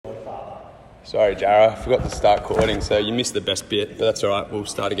Sorry, Jara, I forgot to start recording, so you missed the best bit, but that's all right, we'll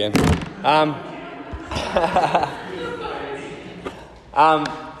start again. As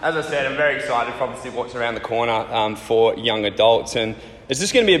I said, I'm very excited for obviously what's around the corner for young adults, and it's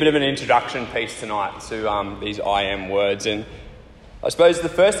just going to be a bit of an introduction piece tonight to these I am words. And I suppose the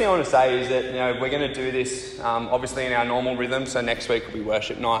first thing I want to say is that we're going to do this obviously in our normal rhythm. So next week will be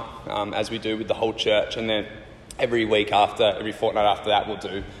worship night, as we do with the whole church, and then every fortnight after that, we'll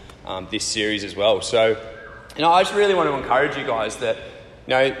do this series as well. So I just really want to encourage you guys that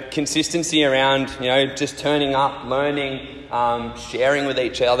consistency around just turning up, learning, sharing with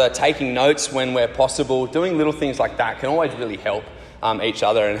each other, taking notes when we're possible, doing little things like that can always really help each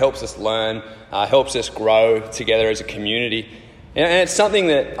other, and helps us learn, helps us grow together as a community. And it's something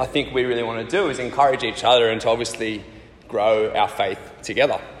that I think we really want to do, is encourage each other and to obviously grow our faith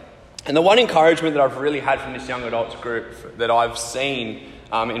together. And the one encouragement that I've really had from this young adults group that I've seen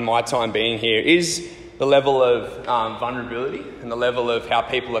in my time being here is the level of vulnerability and the level of how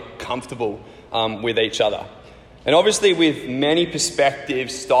people are comfortable with each other. And obviously with many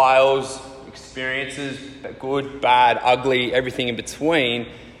perspectives, styles, experiences, good, bad, ugly, everything in between,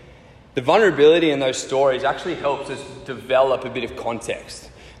 the vulnerability in those stories actually helps us develop a bit of context.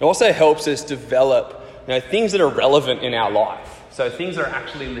 It also helps us develop things that are relevant in our life. So things that are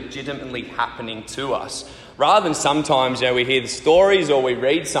actually legitimately happening to us. Rather than sometimes we hear the stories or we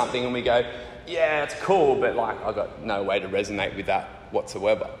read something and we go, yeah, it's cool, but I've got no way to resonate with that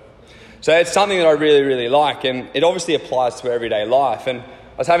whatsoever. So it's something that I really, really like, and it obviously applies to everyday life. And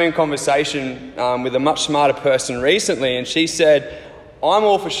I was having a conversation with a much smarter person recently, and she said, I'm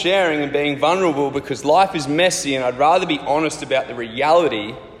all for sharing and being vulnerable because life is messy, and I'd rather be honest about the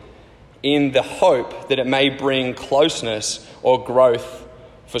reality in the hope that it may bring closeness or growth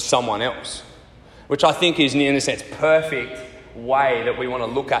for someone else. Which I think is, in a sense, perfect way that we want to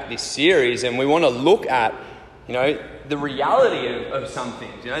look at this series, and we want to look at, the reality of some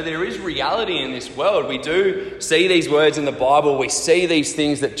things. There is reality in this world. We do see these words in the Bible. We see these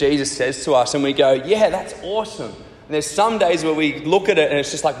things that Jesus says to us, and we go, yeah, that's awesome. And there's some days where we look at it and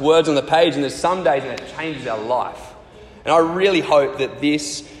it's just like words on the page, and there's some days when it changes our life. And I really hope that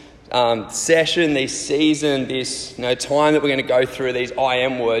this session, this season, this time that we're going to go through these I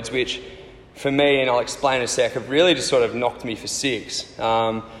am words, which for me, and I'll explain in a sec, have really just sort of knocked me for six.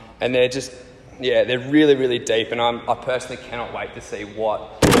 And they're just, they're really, really deep. And I personally cannot wait to see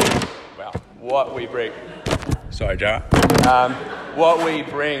what we bring. Sorry, Jarrett. What we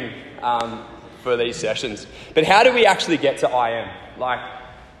bring for these sessions. But how do we actually get to I am?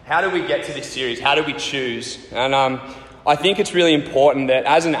 How do we get to this series? How do we choose? And I think it's really important that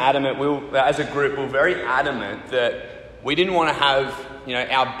as a group, we're very adamant that we didn't want to have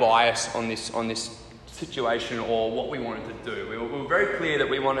our bias on this situation or what we wanted to do. We were very clear that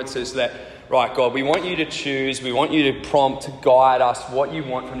we wanted to say that, right, God, we want you to choose, we want you to prompt, to guide us what you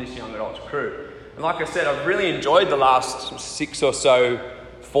want from this young adults crew. And like I said, I've really enjoyed the last 6 or so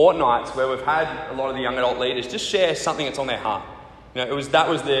fortnights where we've had a lot of the young adult leaders just share something that's on their heart. That was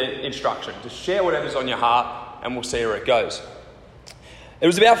the instruction. Just share whatever's on your heart and we'll see where it goes. It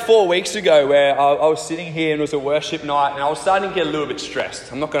was about 4 weeks ago where I was sitting here and it was a worship night, and I was starting to get a little bit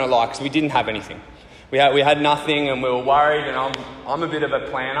stressed. I'm not going to lie, because we didn't have anything. We had nothing, and we were worried, and I'm a bit of a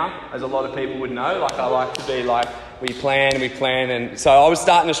planner, as a lot of people would know. I like to be we plan, and so I was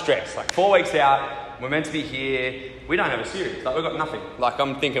starting to stress. 4 weeks out, we're meant to be here, we don't have a series. We've got nothing.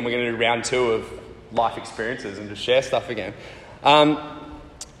 I'm thinking we're going to do round 2 of life experiences and just share stuff again.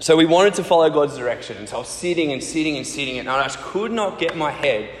 So we wanted to follow God's direction. And so I was sitting, and I just could not get my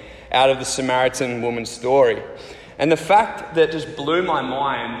head out of the Samaritan woman's story. And the fact that just blew my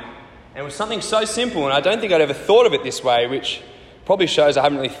mind, and it was something so simple, and I don't think I'd ever thought of it this way, which probably shows I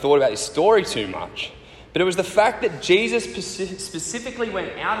haven't really thought about this story too much. But it was the fact that Jesus specifically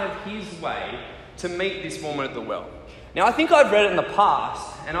went out of his way to meet this woman at the well. Now, I think I've read it in the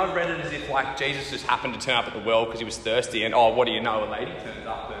past, and I've read it as if Jesus just happened to turn up at the well because he was thirsty, and what do you know, a lady turns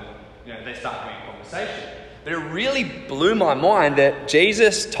up and they start having a conversation. But it really blew my mind that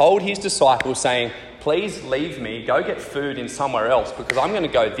Jesus told his disciples saying, please leave me, go get food in somewhere else, because I'm going to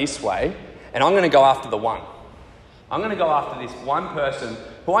go this way, and I'm going to go after the one. I'm going to go after this one person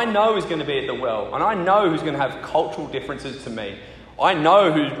who I know is going to be at the well, and I know who's going to have cultural differences to me. I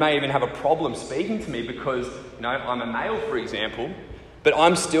know who may even have a problem speaking to me because, I'm a male, for example, but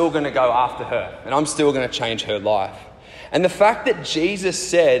I'm still going to go after her, and I'm still going to change her life. And the fact that Jesus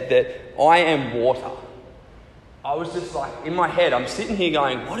said that I am water, I was just in my head, I'm sitting here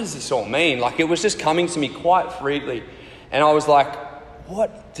going, what does this all mean? It was just coming to me quite freely. And I was like,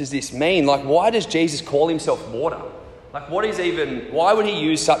 what does this mean? Why does Jesus call himself water? Why would he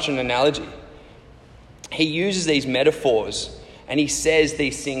use such an analogy? he uses these metaphors and he says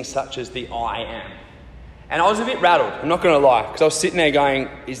these things such as the I am. And I was a bit rattled, I'm not going to lie, because I was sitting there going,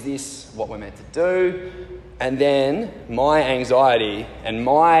 is this what we're meant to do? And then my anxiety and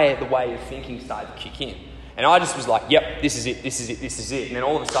the way of thinking started to kick in. And I just was like, yep, this is it. And then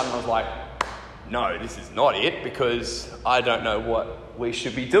all of a sudden I was like, no, this is not it, because I don't know what we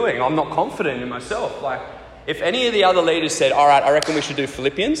should be doing. I'm not confident in myself. Like, if any of the other leaders said, all right, I reckon we should do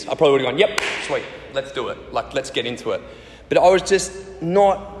Philippians, I probably would have gone, yep, sweet, let's do it. Like, let's get into it. But I was just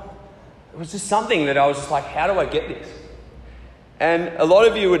not, it was just something that I was just like, how do I get this? And a lot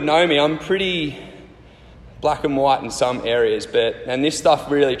of you would know me, I'm pretty black and white in some areas, and this stuff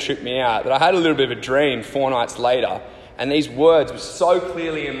really tripped me out, that I had a little bit of a dream 4 nights later, and these words were so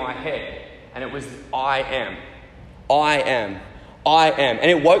clearly in my head, and it was, I am.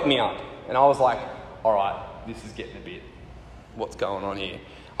 And it woke me up, and I was like, all right, this is getting a bit, what's going on here?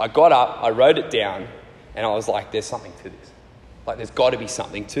 I got up, I wrote it down, and I was like, there's something to this. Like, there's got to be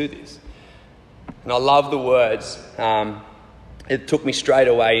something to this. And I love the words. It took me straight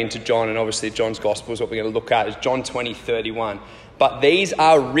away into John, and obviously John's Gospel is what we're going to look at, is John 20:31. But these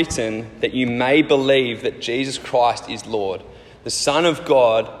are written that you may believe that Jesus Christ is Lord, the Son of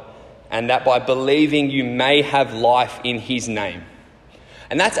God, and that by believing you may have life in his name.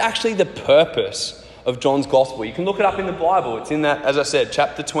 And that's actually the purpose of John's Gospel. You can look it up in the Bible. It's in that, as I said,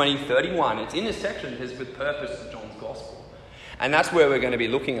 chapter 20:31. It's in this section because the purpose of John's Gospel. And that's where we're going to be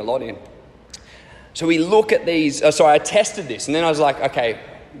looking a lot in. So we look at these, I tested this, and then I was like, okay,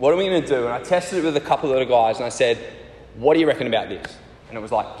 what are we going to do? And I tested it with a couple of the guys, and I said, what do you reckon about this? And it was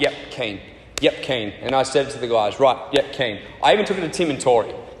like, yep, keen. And I said to the guys, right, yep, keen. I even took it to Tim and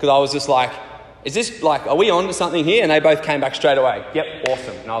Tori, because I was just like, is this like, are we on to something here? And they both came back straight away. Yep,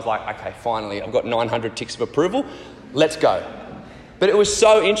 awesome. And I was like, okay, finally, I've got 900 ticks of approval. Let's go. But it was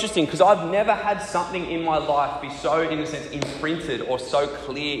so interesting because I've never had something in my life be so, in a sense, imprinted or so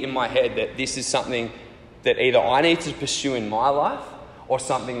clear in my head that this is something that either I need to pursue in my life or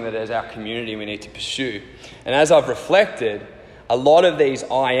something that as our community we need to pursue. And as I've reflected, a lot of these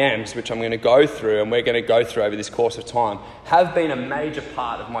I ams, which I'm going to go through and we're going to go through over this course of time, have been a major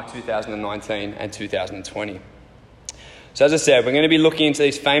part of my 2019 and 2020. So as I said, we're going to be looking into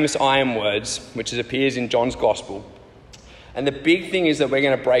these famous I am words, which appears in John's Gospel. And the big thing is that we're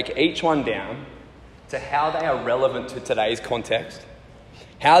going to break each one down to how they are relevant to today's context,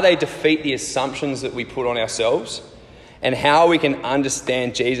 how they defeat the assumptions that we put on ourselves, and how we can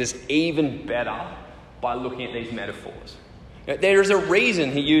understand Jesus even better by looking at these metaphors. There is a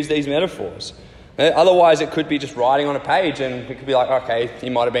reason he used these metaphors. Otherwise, it could be just writing on a page and it could be like, okay, he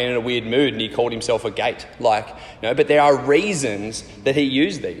might have been in a weird mood and he called himself a gate. But there are reasons that he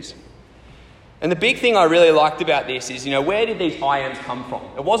used these. And the big thing I really liked about this is, where did these I ams come from?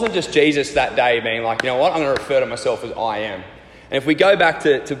 It wasn't just Jesus that day being like, I'm going to refer to myself as I am. And if we go back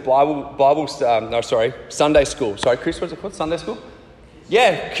to Sunday school. Sorry, Chris, what's it called? Sunday school?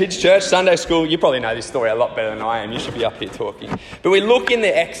 Yeah, kids' church, Sunday school. You probably know this story a lot better than I am. You should be up here talking. But we look in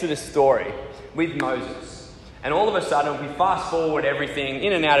the Exodus story with Moses. And all of a sudden, we fast forward everything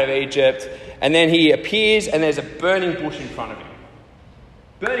in and out of Egypt. And then he appears and there's a burning bush in front of him.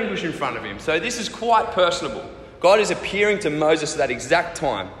 So this is quite personable. God is appearing to Moses at that exact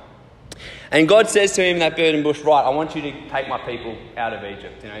time. And God says to him in that burning bush, right, I want you to take my people out of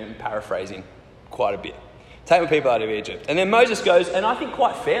Egypt. I'm paraphrasing quite a bit. Take my people out of Egypt. And then Moses goes, and I think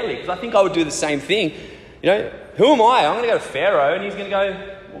quite fairly, because I think I would do the same thing. Who am I? I'm going to go to Pharaoh, and he's going to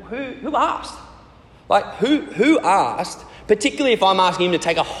go, well, who asked? Who asked, particularly if I'm asking him to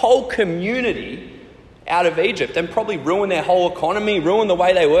take a whole community out of Egypt and probably ruin their whole economy, ruin the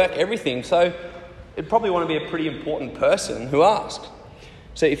way they work, everything. So it'd probably want to be a pretty important person who asked.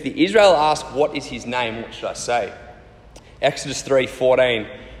 So if the Israel asked, what is his name? What should I say? Exodus 3:14.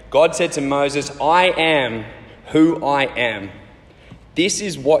 God said to Moses, I am who I am. This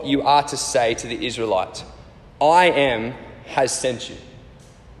is what you are to say to the Israelites. I am has sent you.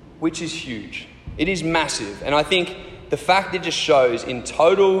 Which is huge. It is massive. And I think the fact it just shows in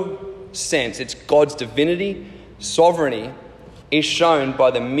total sense, it's God's divinity, sovereignty, is shown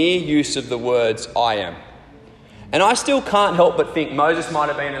by the mere use of the words I am. And I still can't help but think Moses might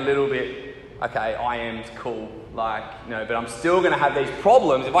have been a little bit, okay, I am's cool, but I'm still going to have these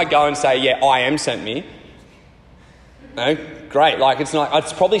problems if I go and say, yeah, I am sent me. Great, it's not, I'd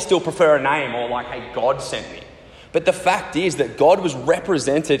probably still prefer a name or hey, God sent me. But the fact is that God was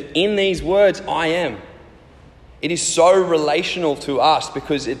represented in these words, I am. It is so relational to us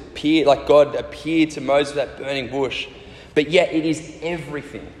because it appeared like God appeared to Moses at that burning bush. But yet it is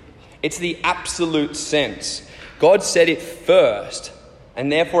everything. It's the absolute sense. God said it first,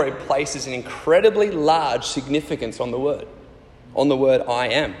 And therefore it places an incredibly large significance on the word I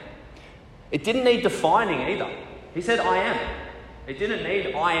am. It didn't need defining either. He said I am. It didn't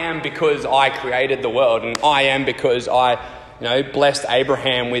need I am because I created the world, and I am because I blessed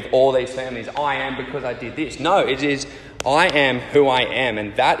Abraham with all these families. I am because I did this. No, it is I am who I am,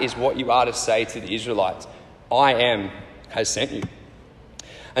 and that is what you are to say to the Israelites. I am has sent you.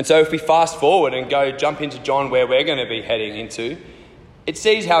 And so if we fast forward and jump into John, where we're going to be heading into, it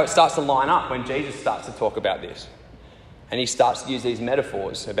sees how it starts to line up when Jesus starts to talk about this. And he starts to use these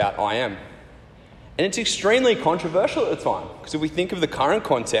metaphors about I am. And it's extremely controversial at the time, because if we think of the current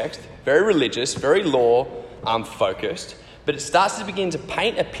context, very religious, very law focused, but it starts to begin to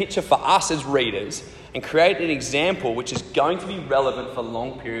paint a picture for us as readers and create an example which is going to be relevant for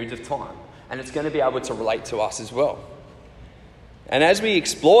long periods of time. And it's going to be able to relate to us as well. And as we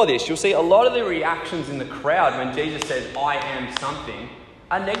explore this, you'll see a lot of the reactions in the crowd when Jesus says, I am something,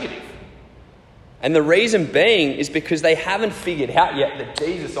 are negative. And the reason being is because they haven't figured out yet that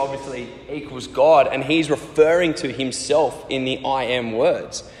Jesus obviously equals God, and he's referring to himself in the I am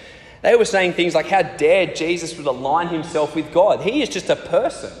words. They were saying things like, how dare Jesus would align himself with God? He is just a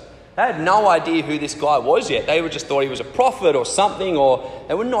person. They had no idea who this guy was yet. They just thought he was a prophet or something, or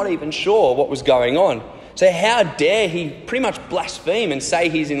they were not even sure what was going on. So how dare he pretty much blaspheme and say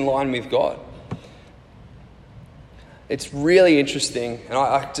he's in line with God? It's really interesting, and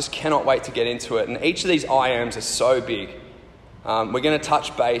I just cannot wait to get into it. And each of these I ams are so big. We're going to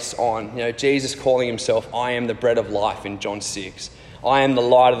touch base on Jesus calling himself, I am the bread of life in John 6. I am the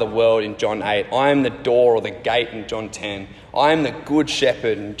light of the world in John 8. I am the door or the gate in John 10. I am the good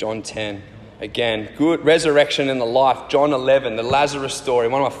shepherd in John 10. Again, good resurrection and the life, John 11, the Lazarus story,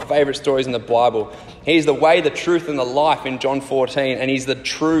 one of my favourite stories in the Bible. He's the way, the truth and the life in John 14, and he's the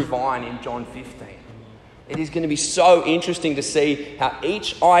true vine in John 15. It is going to be so interesting to see how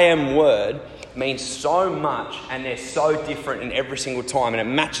each I am word means so much, and they're so different in every single time, and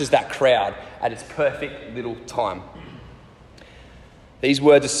it matches that crowd at its perfect little time. These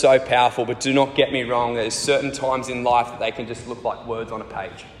words are so powerful, but do not get me wrong, there's certain times in life that they can just look like words on a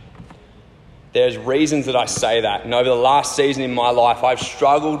page. There's reasons that I say that. And over the last season in my life, I've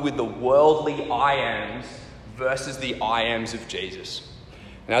struggled with the worldly I ams versus the I ams of Jesus.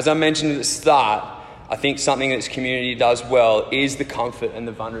 And as I mentioned at the start, I think something that this community does well is the comfort and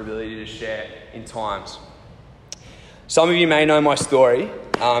the vulnerability to share in times. Some of you may know my story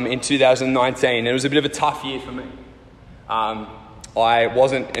in 2019. It was a bit of a tough year for me. I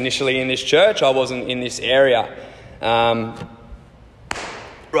wasn't initially in this church. I wasn't in this area.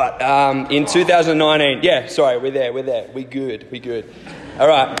 In 2019, we're there. We good. All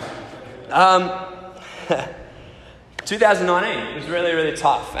right. 2019, it was really, really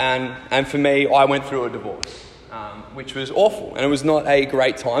tough. And for me, I went through a divorce, which was awful. And it was not a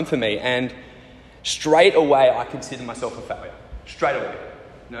great time for me. And straight away, I considered myself a failure. Straight away.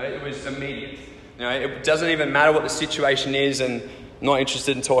 It was immediate. It doesn't even matter what the situation is, and I'm not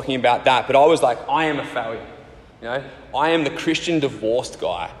interested in talking about that. But I was like, I am a failure. I am the Christian divorced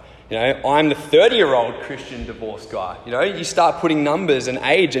guy. I'm the 30-year-old Christian divorced guy. You start putting numbers and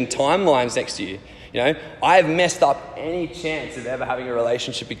age and timelines next to you. I have messed up any chance of ever having a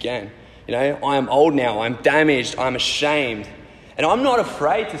relationship again. I am old now. I'm damaged. I'm ashamed. And I'm not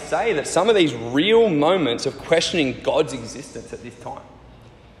afraid to say that some of these real moments of questioning God's existence at this time.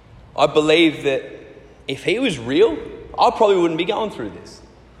 I believe that if he was real, I probably wouldn't be going through this.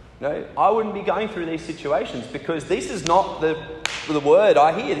 I wouldn't be going through these situations, because this is not the word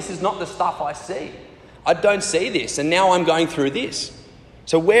I hear. This is not the stuff I see. I don't see this, and now I'm going through this.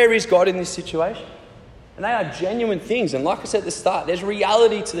 So where is God in this situation? And they are genuine things. And like I said at the start, there's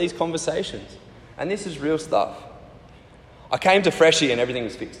reality to these conversations. And this is real stuff. I came to Freshie and everything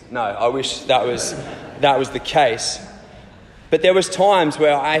was fixed. No, I wish that was the case. But there was times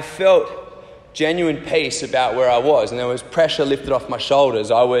where I felt genuine peace about where I was, and there was pressure lifted off my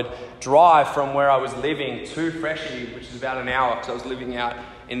shoulders. I would drive from where I was living to Freshie, which is about an hour, because I was living out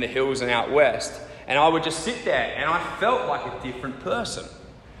in the hills and out west, and I would just sit there, and I felt like a different person,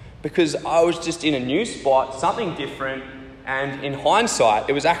 because I was just in a new spot, something different. And in hindsight,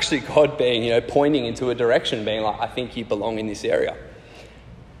 it was actually God being, pointing into a direction, being like, I think you belong in this area.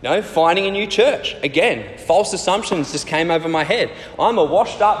 Finding a new church. Again, false assumptions just came over my head. I'm a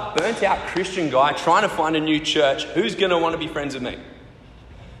washed up, burnt out Christian guy trying to find a new church. Who's going to want to be friends with me?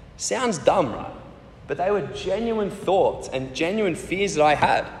 Sounds dumb, right? But they were genuine thoughts and genuine fears that I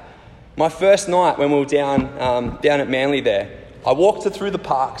had. My first night when we were down at Manly there, I walked through the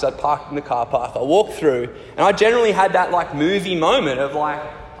park, because I'd parked in the car park. I walked through, and I generally had that movie moment of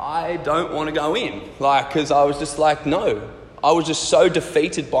I don't want to go in. Because I was just no, I was just so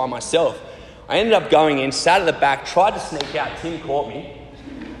defeated by myself. I ended up going in, sat at the back, tried to sneak out. Tim caught me.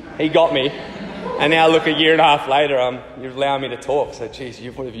 He got me. And now look, a year and a half later, you've allowed me to talk. So, geez,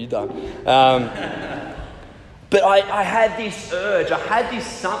 what have you done? But I had this urge. I had this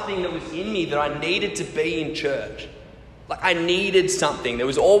something that was in me that I needed to be in church. Like, I needed something. There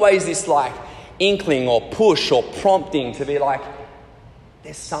was always this, like, inkling or push or prompting to be like,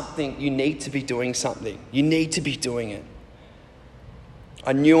 there's something, you need to be doing something. You need to be doing it.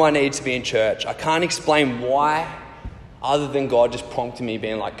 I knew I needed to be in church. I can't explain why, other than God just prompting me,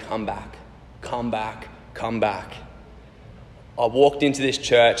 being like, come back, come back, come back. I walked into this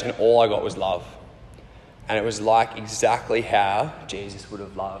church and all I got was love. And it was like exactly how Jesus would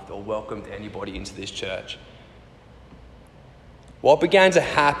have loved or welcomed anybody into this church. What began to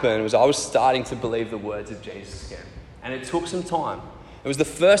happen was I was starting to believe the words of Jesus again. And it took some time. It was the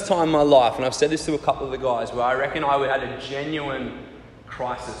first time in my life, and I've said this to a couple of the guys, where I reckon I had a genuine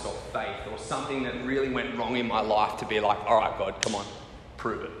crisis of faith or something that really went wrong in my life to be like, all right, God, come on,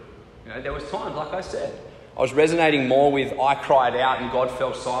 prove it. You know, there was times, like I said, I was resonating more with I cried out and God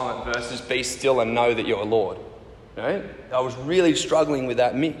fell silent versus be still and know that you're Lord. You know, I was really struggling with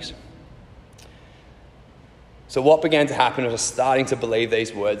that mix. So what began to happen was I was starting to believe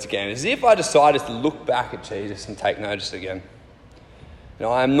these words again, as if I decided to look back at Jesus and take notice again. You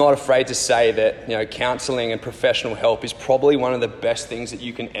know, I'm not afraid to say that, you know, counselling and professional help is probably one of the best things that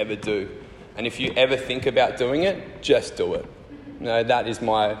you can ever do. And if you ever think about doing it, just do it. You know, that is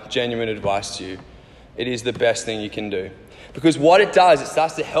my genuine advice to you. It is the best thing you can do. Because what it does, it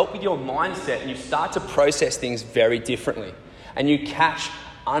starts to help with your mindset and you start to process things very differently. And you catch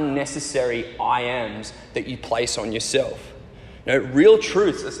unnecessary I ams that you place on yourself. You know, real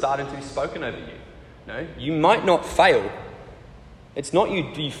truths are starting to be spoken over you. You know, you might not fail. It's not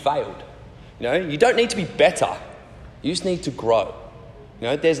you failed. You know, you don't need to be better. You just need to grow. You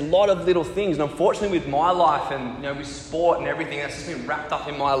know, there's a lot of little things, and unfortunately with my life and, you know, with sport and everything that's just been wrapped up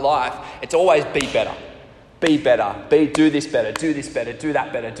in my life, it's always be better. Be better. Do this better. Do this better. Do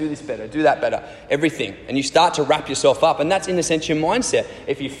that better. Do this better. Do that better. Everything. And you start to wrap yourself up, and that's in a sense your mindset.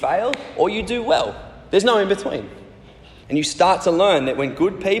 If you fail or you do well, there's no in between. And you start to learn that when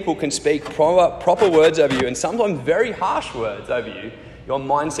good people can speak proper words over you, and sometimes very harsh words over you, your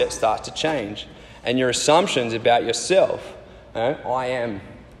mindset starts to change. And your assumptions about yourself, you know, I am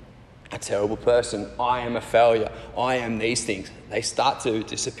a terrible person, I am a failure, I am these things, they start to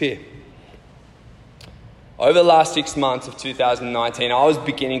disappear. Over the last 6 months of 2019, I was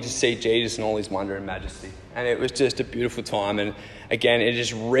beginning to see Jesus in all his wonder and majesty. And it was just a beautiful time. And again, it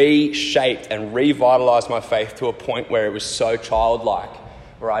just reshaped and revitalized my faith to a point where it was so childlike,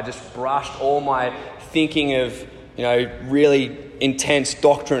 where I just brushed all my thinking of, you know, really intense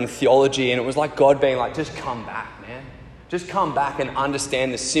doctrine and theology. And it was like God being like, just come back, man. Just come back and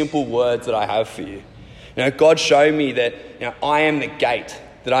understand the simple words that I have for you. You know, God showed me that, you know, I am the gate,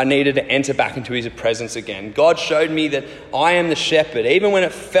 that I needed to enter back into his presence again. God showed me that I am the shepherd. Even when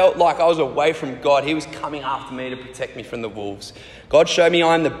it felt like I was away from God, he was coming after me to protect me from the wolves. God showed me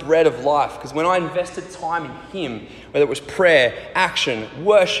I am the bread of life, because when I invested time in him, whether it was prayer, action,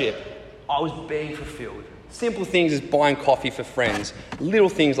 worship, I was being fulfilled. Simple things as buying coffee for friends, little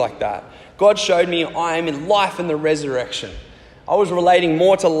things like that. God showed me I am in life and the resurrection. I was relating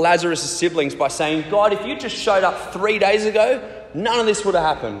more to Lazarus' siblings by saying, God, if you just showed up 3 days ago, none of this would have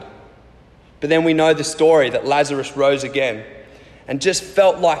happened. But then we know the story that Lazarus rose again and just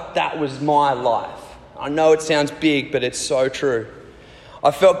felt like that was my life. I know it sounds big, but it's so true.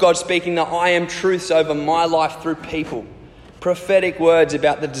 I felt God speaking the I am truths over my life through people. Prophetic words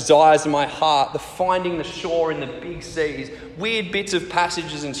about the desires of my heart, the finding the shore in the big seas, weird bits of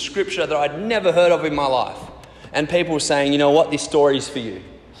passages in scripture that I'd never heard of in my life. And people were saying, you know what, this story is for you.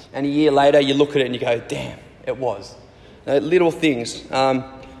 And a year later, you look at it and you go, damn, it was. Little things.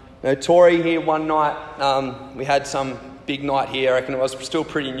 Tori here one night, we had some big night here. I reckon it was still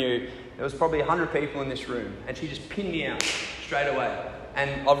pretty new. There was probably 100 people in this room, and she just pinned me out straight away.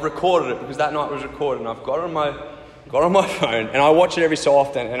 And I've recorded it because that night was recorded, and I've got it on my phone, and I watch it every so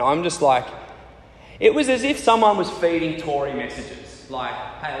often, and I'm just like, it was as if someone was feeding Tori messages. Like,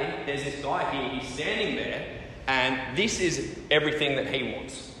 hey, there's this guy here, he's standing there, and this is everything that he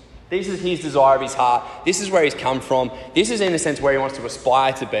wants. This is his desire of his heart. This is where he's come from. This is, in a sense, where he wants to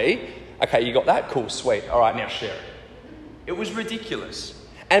aspire to be. Okay, you got that? Cool, sweet. All right, now share it. It was ridiculous.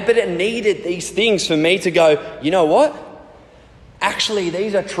 But it needed these things for me to go, you know what? Actually,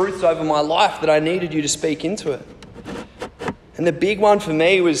 these are truths over my life that I needed you to speak into it. And the big one for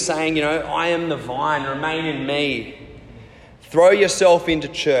me was saying, you know, I am the vine, remain in me. Throw yourself into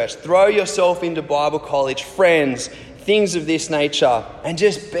church. Throw yourself into Bible college, friends, things of this nature, and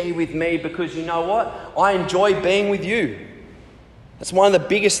just be with me, because you know what? I enjoy being with you. That's one of the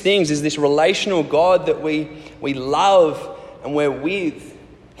biggest things, is this relational God that we love and we're with.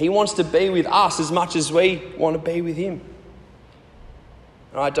 He wants to be with us as much as we want to be with him.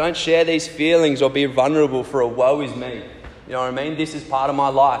 And I don't share these feelings or be vulnerable for a woe is me. You know what I mean? This is part of my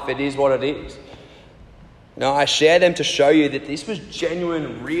life. It is what it is. No, I share them to show you that this was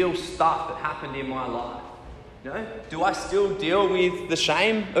genuine, real stuff that happened in my life. You know, do I still deal with the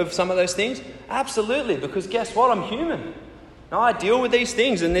shame of some of those things? Absolutely, because guess what? I'm human. No, I deal with these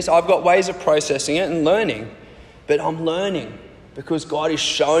things, and I've got ways of processing it and learning. But I'm learning because God is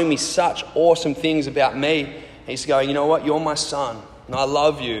showing me such awesome things about me. He's going, you know what? You're my son, and I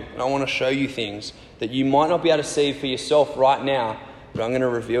love you, and I want to show you things that you might not be able to see for yourself right now, but I'm going to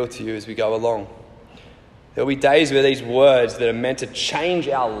reveal to you as we go along. There'll be days where these words that are meant to change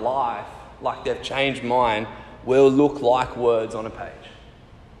our life, like they've changed mine, will look like words on a page.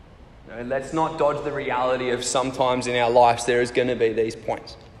 No, let's not dodge the reality of sometimes in our lives there is going to be these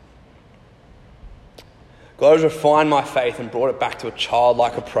points. God has refined my faith and brought it back to a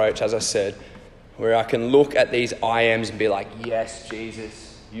childlike approach, as I said, where I can look at these I ams and be like, yes,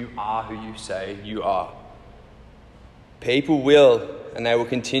 Jesus, you are who you say you are. People will, and they will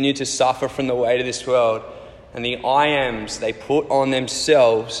continue to suffer from the weight of this world. And the I ams they put on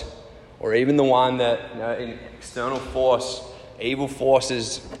themselves, or even the one that, in external force, evil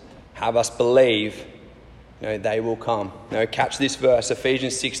forces have us believe, they will come. Catch this verse,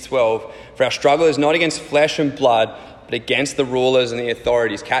 Ephesians 6:12. For our struggle is not against flesh and blood, but against the rulers and the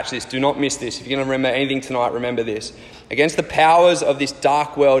authorities. Catch this, do not miss this. If you're going to remember anything tonight, remember this. Against the powers of this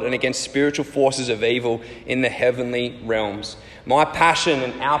dark world and against spiritual forces of evil in the heavenly realms. My passion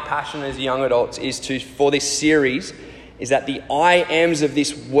and our passion as young adults for this series is that the I ams of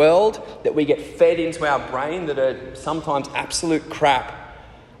this world that we get fed into our brain that are sometimes absolute crap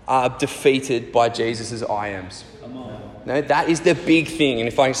are defeated by Jesus' I ams. That is the big thing. And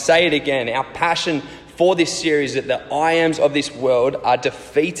if I say it again, our passion for this series is that the I ams of this world are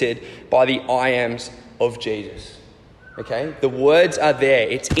defeated by the I ams of Jesus. Okay, the words are there.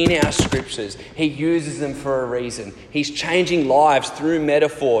 It's in our scriptures. He uses them for a reason. He's changing lives through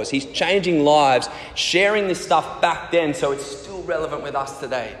metaphors. He's changing lives, sharing this stuff back then so it's still relevant with us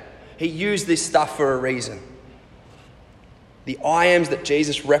today. He used this stuff for a reason. The I ams that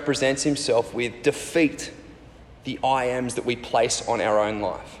Jesus represents himself with defeat the I ams that we place on our own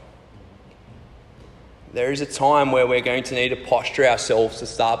life. There is a time where we're going to need to posture ourselves to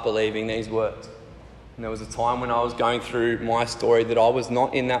start believing these words. And there was a time when I was going through my story that I was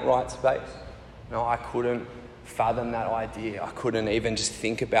not in that right space. I couldn't fathom that idea. I couldn't even just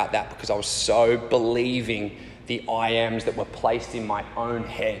think about that because I was so believing the I ams that were placed in my own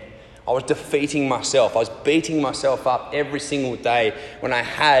head. I was defeating myself. I was beating myself up every single day when I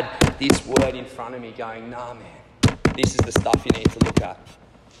had this word in front of me going, nah, man, this is the stuff you need to look at.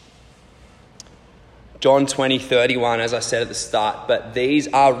 John 20:31, as I said at the start, but these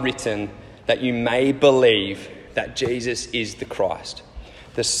are written that you may believe that Jesus is the Christ,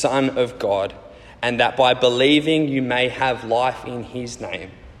 the Son of God, and that by believing you may have life in his name.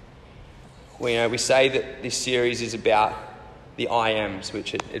 We say that this series is about the I ams,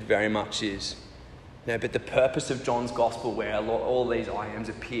 which it very much is. But the purpose of John's gospel, where all these I ams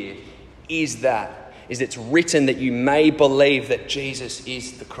appear, is it's written that you may believe that Jesus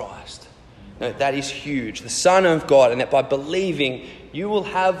is the Christ. That is huge. The Son of God, and that by believing you will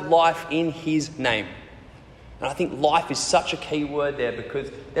have life in his name. And I think life is such a key word there, because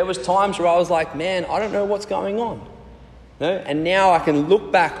there was times where I was like, man, I don't know what's going on. And now I can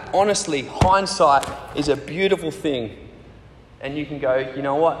look back, honestly, hindsight is a beautiful thing. And you can go, you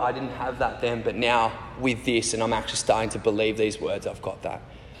know what, I didn't have that then, but now with this, and I'm actually starting to believe these words, I've got that.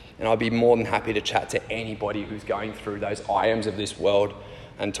 And I'd be more than happy to chat to anybody who's going through those I ams of this world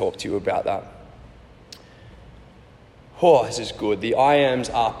and talk to you about that. Oh, this is good. The I ams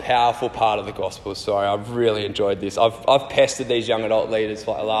are a powerful part of the gospel. Sorry, I've really enjoyed this. I've pestered these young adult leaders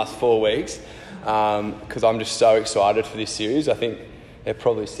for the last 4 weeks because I'm just so excited for this series. I think they're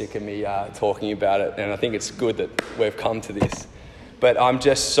probably sick of me talking about it, and I think it's good that we've come to this. But I'm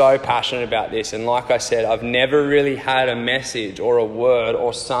just so passionate about this, and like I said, I've never really had a message or a word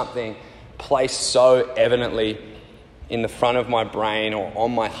or something placed so evidently in the front of my brain or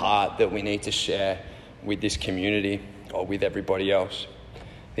on my heart that we need to share with this community or with everybody else.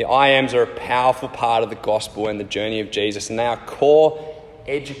 The I ams are a powerful part of the gospel and the journey of Jesus, and they are core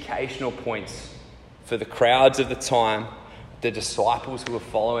educational points for the crowds of the time, the disciples who were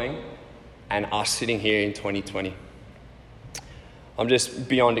following, and us sitting here in 2020. I'm just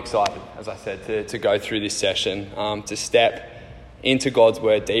beyond excited, as I said, to go through this session, to step into God's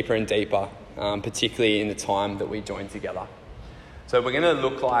word deeper and deeper, particularly in the time that we join together. So we're going to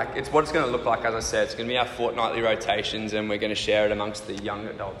look like, it's what it's going to look like, as I said. It's going to be our fortnightly rotations, and we're going to share it amongst the young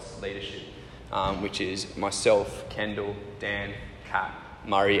adults leadership, which is myself, Kendall, Dan, Kat,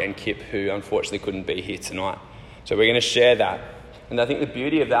 Murray and Kip, who unfortunately couldn't be here tonight. So we're going to share that. And I think the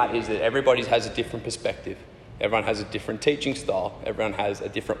beauty of that is that everybody has a different perspective. Everyone has a different teaching style. Everyone has a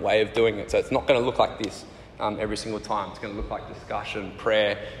different way of doing it. So it's not going to look like this every single time. It's going to look like discussion,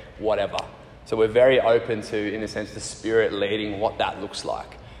 prayer, whatever. So we're very open to, in a sense, the Spirit leading what that looks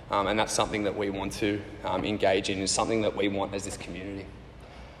like. And that's something that we want to engage in, and something that we want as this community.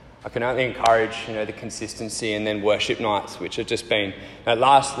 I can only encourage, the consistency, and then worship nights, which have just been,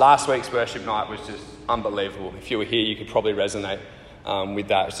 last week's worship night was just unbelievable. If you were here, you could probably resonate with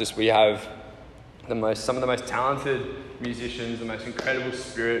that. It's just, we have some of the most talented musicians, the most incredible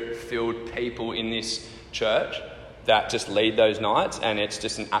Spirit-filled people in this church that just lead those nights, and it's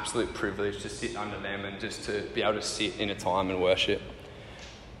just an absolute privilege to sit under them and just to be able to sit in a time and worship.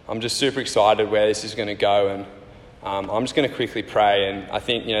 I'm just super excited where this is going to go, and I'm just going to quickly pray. And I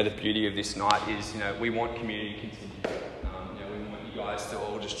think, the beauty of this night is, we want community to continue. We want you guys to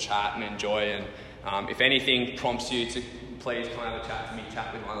all just chat and enjoy, and if anything prompts you to please come have a chat to me,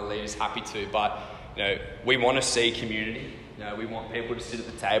 chat with one of the leaders, happy to. But, we want to see community. We want people to sit at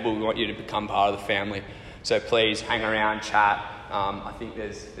the table. We want you to become part of the family. So please hang around, chat. I think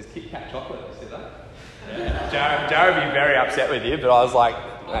there's Kit Kat chocolate. See that? Yeah. Jared would be very upset with you, but I was like,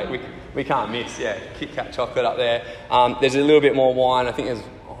 mate, we can't miss. Yeah, Kit Kat chocolate up there. There's a little bit more wine. I think there's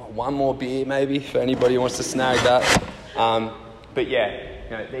one more beer maybe for anybody who wants to snag that. But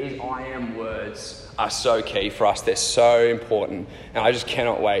yeah, these I am words are so key for us. They're so important, and I just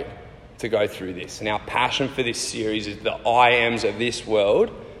cannot wait to go through this. And our passion for this series is the I ams of this world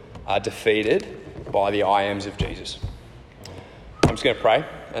are defeated by the I ams of Jesus. I'm just going to pray,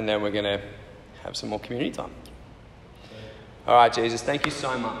 and then we're going to have some more community time. All right, Jesus, thank you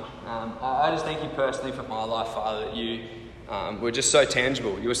so much. I just thank you personally for my life, Father, that you were just so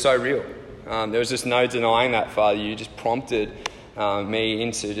tangible. You were so real. There was just no denying that, Father. You just prompted me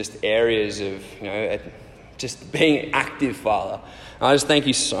into just areas of, just being active, Father. And I just thank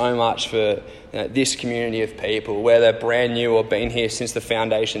you so much for this community of people, whether brand new or been here since the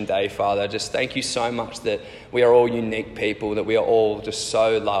foundation day, Father. Just thank you so much that we are all unique people, that we are all just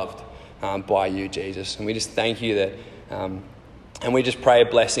so loved by you, Jesus. And we just thank you that, and we just pray a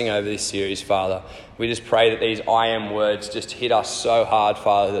blessing over this series, Father. We just pray that these I am words just hit us so hard,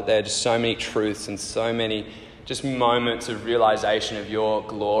 Father, that there are just so many truths and so many just moments of realization of your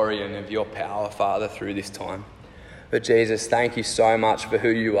glory and of your power, Father, through this time. But Jesus, thank you so much for who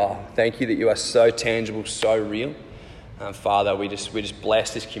you are. Thank you that you are so tangible, so real. Father, we just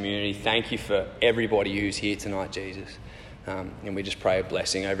bless this community. Thank you for everybody who's here tonight, Jesus. And we just pray a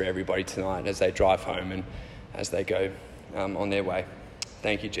blessing over everybody tonight as they drive home and as they go on their way.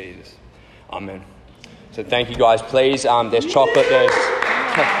 Thank you, Jesus. Amen. So thank you, guys. Please, there's chocolate.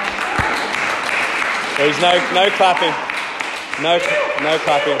 There's no clapping. No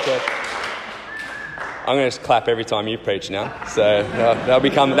clapping at church. I'm going to just clap every time you preach now. So they'll be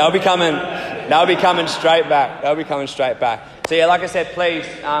coming straight back. So yeah, like I said, please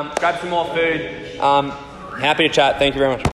grab some more food. Happy to chat. Thank you very much.